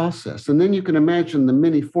in process. And then you can imagine the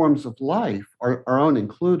many forms of life, our own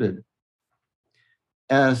included,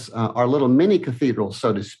 as our little mini cathedral,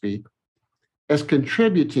 so to speak, as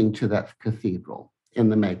contributing to that cathedral in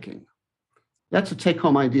the making. That's a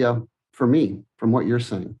take-home idea for me from what you're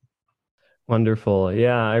saying. Wonderful.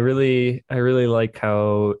 Yeah, I really like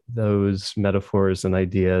how those metaphors and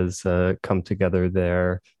ideas come together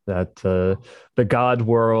there. That the God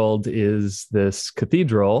world is this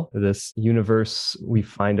cathedral, this universe we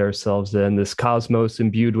find ourselves in, this cosmos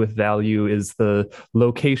imbued with value is the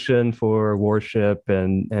location for worship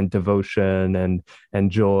and devotion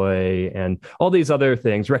and joy and all these other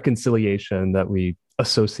things, reconciliation that we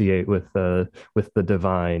associate with the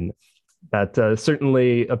divine. That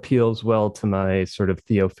certainly appeals well to my sort of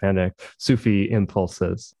theophanic Sufi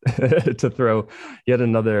impulses to throw yet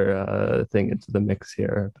another thing into the mix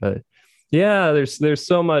here. But yeah, there's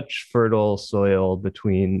so much fertile soil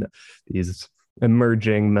between these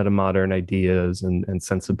emerging metamodern ideas and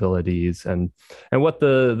sensibilities and what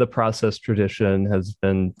the process tradition has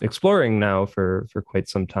been exploring now for quite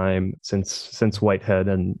some time since Whitehead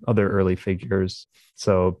and other early figures.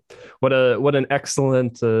 So what an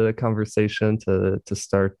excellent conversation to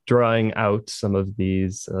start drawing out some of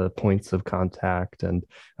these points of contact and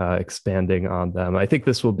expanding on them. I think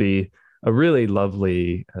this will be a really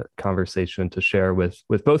lovely conversation to share with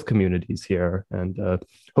both communities here, and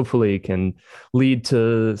hopefully can lead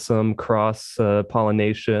to some cross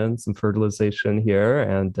pollination, some fertilization here,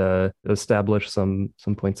 and establish some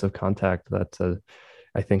points of contact that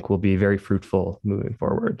I think will be very fruitful moving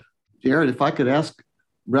forward. Jared, if I could ask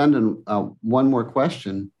Brendan one more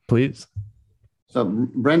question. Please. So,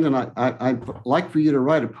 Brendan, I'd like for you to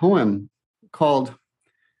write a poem called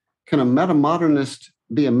Can a Metamodernist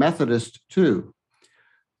Be a Methodist Too?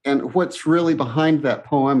 And what's really behind that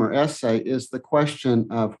poem or essay is the question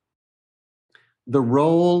of the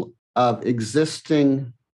role of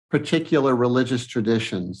existing particular religious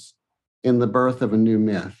traditions in the birth of a new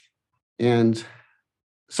myth. And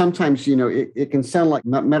sometimes, it can sound like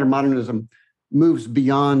metamodernism moves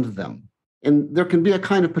beyond them. And there can be a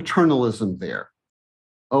kind of paternalism there.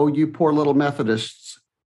 Oh, you poor little Methodists,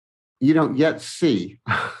 you don't yet see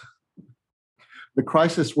the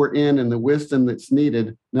crisis we're in and the wisdom that's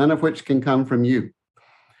needed, none of which can come from you.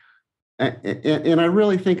 And I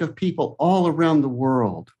really think of people all around the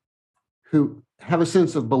world who have a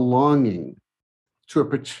sense of belonging to a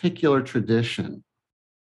particular tradition.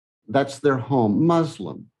 That's their home: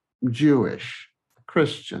 Muslim, Jewish,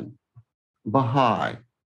 Christian, Baha'i,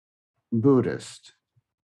 Buddhist,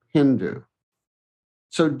 Hindu.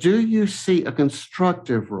 So do you see a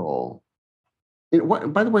constructive role?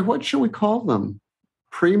 By the way, what should we call them?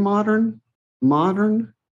 Pre-modern?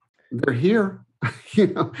 Modern? They're here.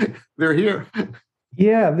 They're here.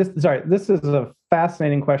 Yeah, this is a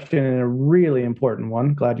fascinating question and a really important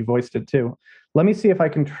one. Glad you voiced it too. Let me see if I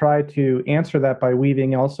can try to answer that by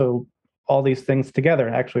weaving also all these things together,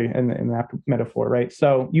 actually, in that metaphor, right?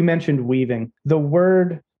 So you mentioned weaving. The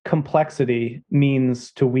word complexity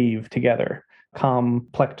means to weave together,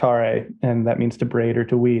 complectare, and that means to braid or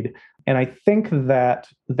to weed. And I think that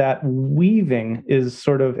weaving is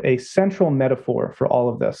sort of a central metaphor for all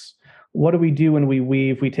of this. What do we do when we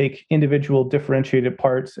weave? We take individual differentiated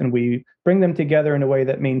parts and we bring them together in a way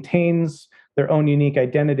that maintains their own unique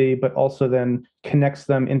identity, but also then connects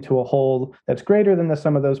them into a whole that's greater than the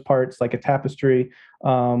sum of those parts, like a tapestry,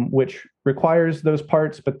 which requires those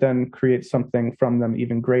parts, but then creates something from them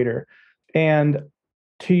even greater. And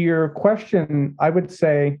to your question, I would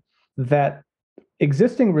say that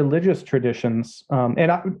existing religious traditions,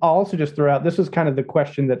 and I'll also just throw out, this was kind of the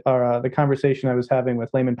question that the conversation I was having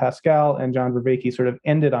with Layman Pascal and John Vervaeke sort of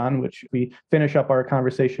ended on, which we finish up our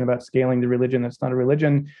conversation about scaling the religion that's not a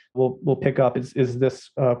religion. We'll pick up is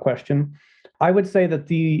this question. I would say that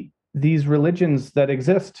these religions that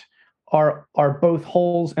exist are both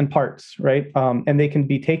wholes and parts, right? And they can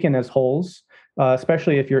be taken as wholes,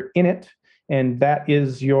 especially if you're in it and that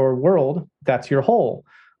is your world, that's your whole.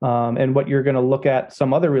 And what you're going to look at,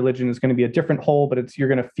 some other religion is going to be a different whole, but you're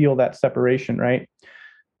going to feel that separation, right?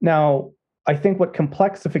 Now, I think what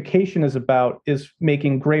complexification is about is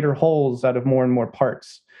making greater wholes out of more and more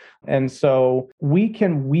parts. And so we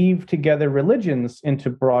can weave together religions into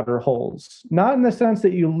broader wholes, not in the sense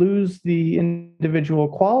that you lose the individual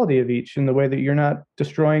quality of each in the way that you're not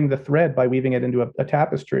destroying the thread by weaving it into a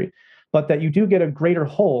tapestry, but that you do get a greater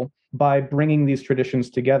whole by bringing these traditions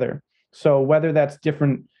together. So whether that's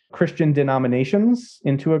different Christian denominations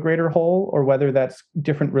into a greater whole, or whether that's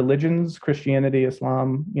different religions, Christianity,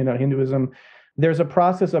 Islam, Hinduism. There's a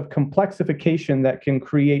process of complexification that can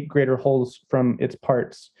create greater wholes from its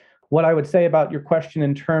parts. What I would say about your question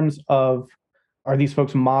in terms of, are these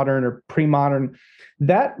folks modern or pre-modern?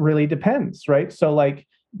 That really depends, right? So like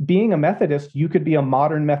being a Methodist, you could be a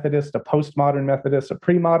modern Methodist, a postmodern Methodist, a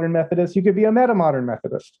pre-modern Methodist, you could be a meta-modern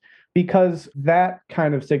Methodist, because that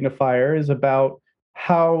kind of signifier is about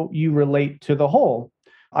how you relate to the whole.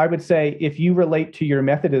 I would say if you relate to your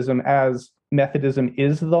Methodism as Methodism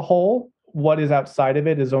is the whole, what is outside of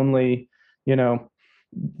it is only,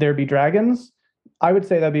 there be dragons, I would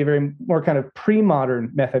say that'd be a very more kind of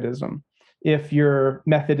pre-modern Methodism. If your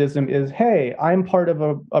Methodism is, hey, I'm part of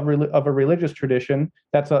a religious tradition,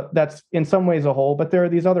 that's in some ways a whole, but there are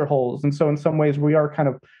these other wholes, and so in some ways we are kind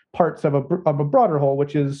of parts of a broader whole,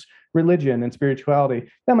 which is religion and spirituality.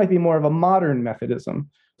 That might be more of a modern Methodism.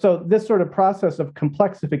 So this sort of process of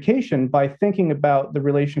complexification by thinking about the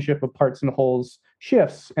relationship of parts and wholes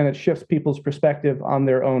shifts, and it shifts people's perspective on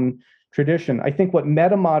their own tradition. I think what a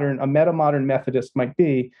meta-modern Methodist might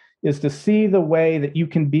be is to see the way that you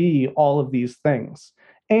can be all of these things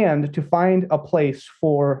and to find a place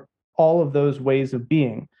for all of those ways of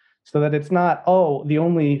being, so that it's not, the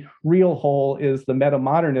only real whole is the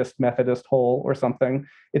meta-modernist Methodist whole or something.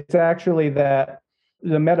 It's actually that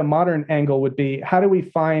the meta-modern angle would be, how do we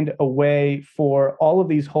find a way for all of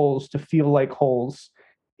these wholes to feel like wholes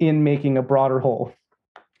in making a broader whole,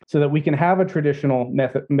 so that we can have a traditional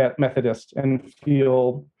Methodist and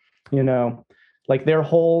feel, like their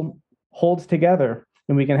whole holds together,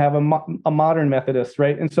 and we can have a modern Methodist,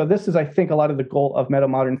 right? And so this is, I think, a lot of the goal of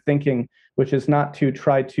meta-modern thinking, which is not to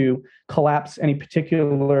try to collapse any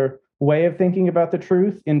particular way of thinking about the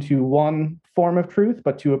truth into one form of truth,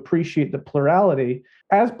 but to appreciate the plurality,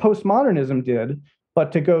 as postmodernism did,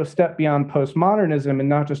 but to go a step beyond postmodernism and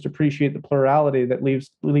not just appreciate the plurality that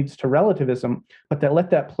leads to relativism, but that let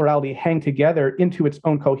that plurality hang together into its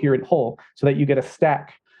own coherent whole, so that you get a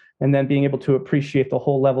stack. And then being able to appreciate the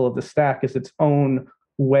whole level of the stack is its own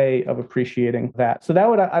way of appreciating that. So that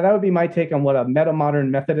would be my take on what a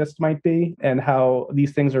meta-modern Methodist might be, and how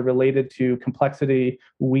these things are related to complexity,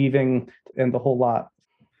 weaving, and the whole lot.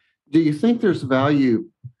 Do you think there's value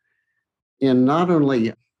in not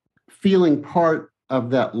only feeling part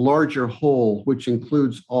of that larger whole, which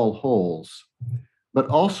includes all wholes, but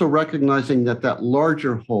also recognizing that that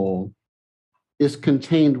larger whole is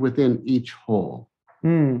contained within each whole?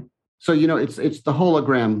 So, it's the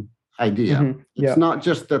hologram idea. Mm-hmm. Yeah. It's not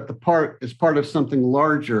just that the part is part of something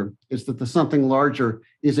larger, it's that the something larger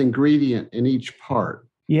is ingredient in each part.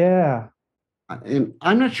 Yeah. And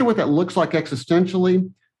I'm not sure what that looks like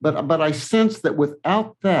existentially, but I sense that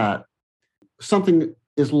without that, something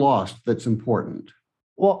is lost that's important.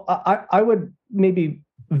 Well, I would maybe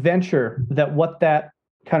venture that what that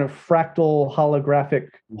kind of fractal holographic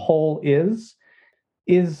whole is,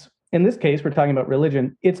 in this case, we're talking about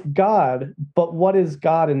religion, it's God, but what is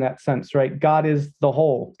God in that sense, right? God is the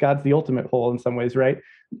whole. God's the ultimate whole in some ways, right?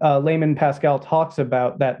 Layman Pascal talks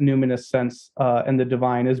about that numinous sense and the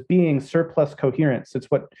divine as being surplus coherence.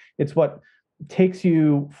 It's what takes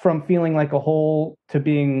you from feeling like a whole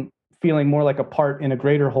to feeling more like a part in a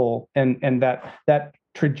greater whole, and that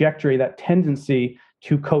trajectory, that tendency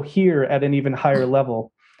to cohere at an even higher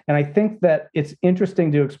level. And I think that it's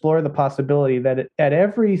interesting to explore the possibility that at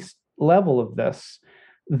every level of this,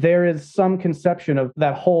 there is some conception of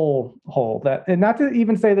that whole, that, and not to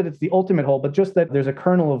even say that it's the ultimate whole, but just that there's a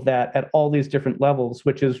kernel of that at all these different levels,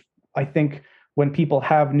 which is, I think, when people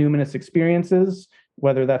have numinous experiences,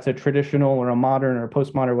 whether that's a traditional or a modern or a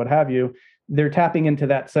postmodern, what have you, they're tapping into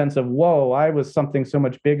that sense of, whoa, I was something so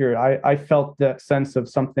much bigger. I felt that sense of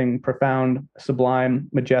something profound, sublime,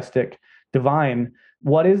 majestic, divine.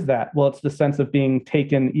 What is that? Well, it's the sense of being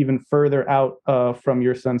taken even further out from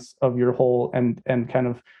your sense of your whole, and kind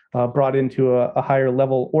of brought into a higher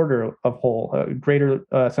level order of whole, a greater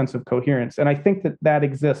sense of coherence. And I think that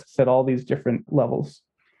exists at all these different levels.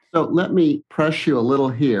 So let me press you a little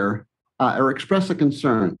here, or express a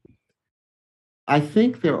concern. I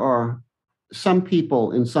think there are some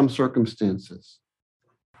people in some circumstances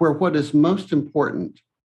where what is most important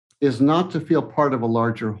is not to feel part of a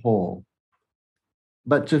larger whole,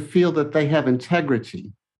 but to feel that they have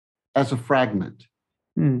integrity as a fragment.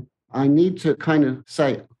 I need to kind of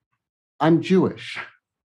say, I'm Jewish.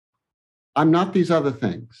 I'm not these other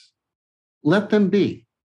things. Let them be.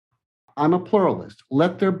 I'm a pluralist.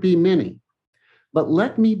 Let there be many. But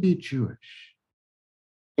let me be Jewish.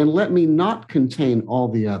 And let me not contain all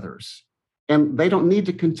the others. And they don't need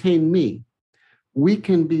to contain me. We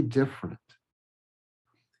can be different.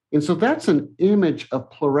 And so that's an image of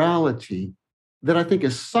plurality that I think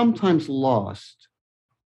is sometimes lost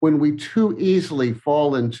when we too easily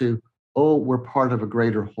fall into, oh, we're part of a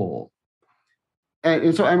greater whole.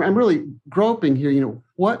 And so I'm really groping here,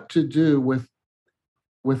 what to do with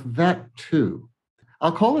that too.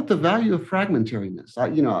 I'll call it the value of fragmentariness.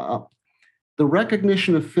 The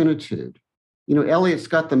recognition of finitude. Eliot's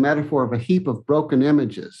got the metaphor of a heap of broken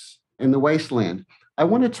images in the wasteland. I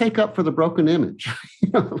want to take up for the broken image.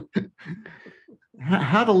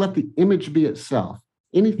 How to let the image be itself.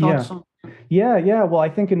 Any thoughts on? Yeah. Well, I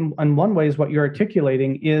think in one way is what you're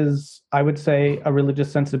articulating is, I would say, a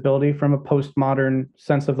religious sensibility from a postmodern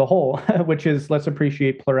sense of the whole, which is let's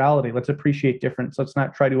appreciate plurality, let's appreciate difference, let's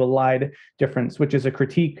not try to elide difference, which is a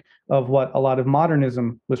critique of what a lot of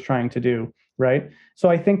modernism was trying to do, right? So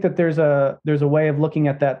I think that there's a way of looking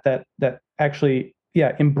at that actually,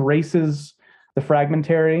 embraces the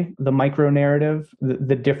fragmentary, the micro narrative,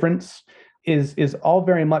 the difference is all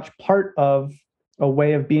very much part of a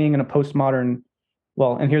way of being in a postmodern,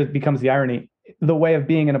 and here becomes the irony, the way of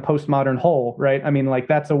being in a postmodern whole, right? I mean, like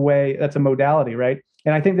that's a modality, right?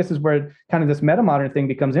 And I think this is where kind of this metamodern thing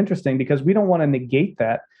becomes interesting, because we don't want to negate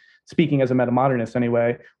that, speaking as a metamodernist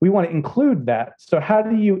anyway. We want to include that. So how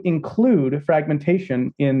do you include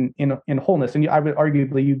fragmentation in wholeness? And I would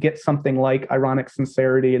arguably you get something like ironic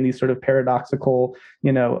sincerity and these sort of paradoxical,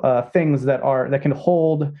 things that can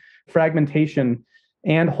hold fragmentation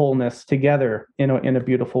and wholeness together in a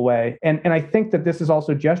beautiful way. And I think that this is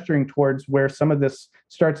also gesturing towards where some of this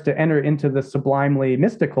starts to enter into the sublimely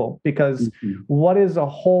mystical, because what is a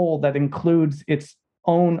whole that includes its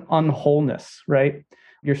own unwholeness, right?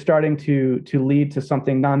 You're starting to lead to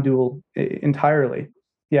something non-dual entirely.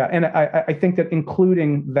 Yeah, and I think that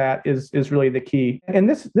including that is really the key. And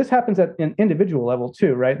this happens at an individual level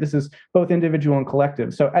too, right? This is both individual and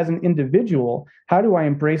collective. So as an individual, how do I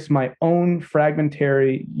embrace my own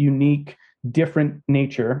fragmentary, unique, different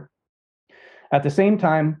nature? At the same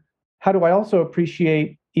time, how do I also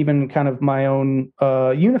appreciate even kind of my own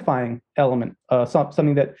unifying element,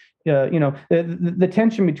 something that, the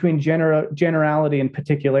tension between generality and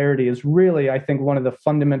particularity is really, I think, one of the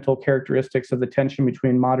fundamental characteristics of the tension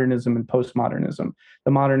between modernism and postmodernism.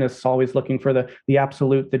 The modernists always looking for the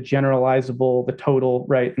absolute, the generalizable, the total,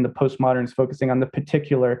 right? And the postmodernists focusing on the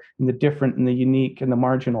particular and the different and the unique and the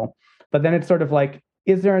marginal. But then it's sort of like,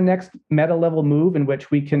 is there a next meta level move in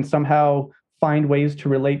which we can somehow find ways to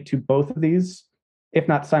relate to both of these? If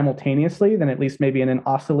not simultaneously, then at least maybe in an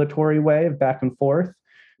oscillatory way of back and forth.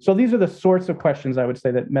 So these are the sorts of questions I would say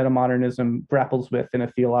that metamodernism grapples with in a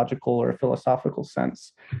theological or a philosophical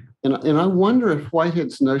sense. And I wonder if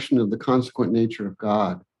Whitehead's notion of the consequent nature of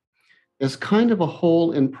God is kind of a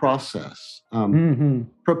whole in process,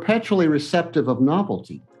 perpetually receptive of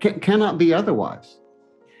novelty, cannot be otherwise,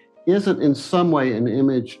 isn't in some way an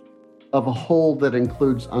image of a whole that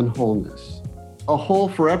includes unwholeness, a whole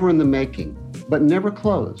forever in the making, but never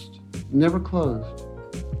closed.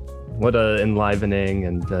 What a enlivening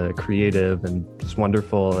and creative and just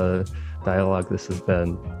wonderful dialogue this has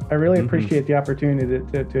been. I really appreciate the opportunity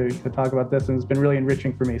to talk about this, and it's been really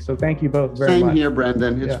enriching for me. So thank you both very much. Same here,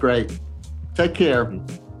 Brendan. It's great. Take care.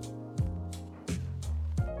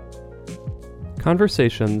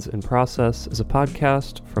 Conversations in Process is a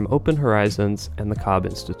podcast from Open Horizons and the Cobb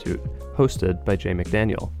Institute, hosted by Jay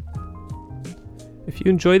McDaniel. If you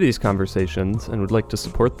enjoy these conversations and would like to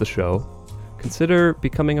support the show, consider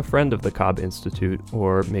becoming a friend of the Cobb Institute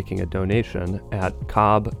or making a donation at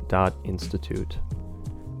cobb.institute.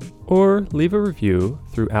 Or leave a review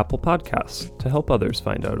through Apple Podcasts to help others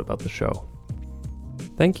find out about the show.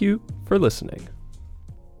 Thank you for listening.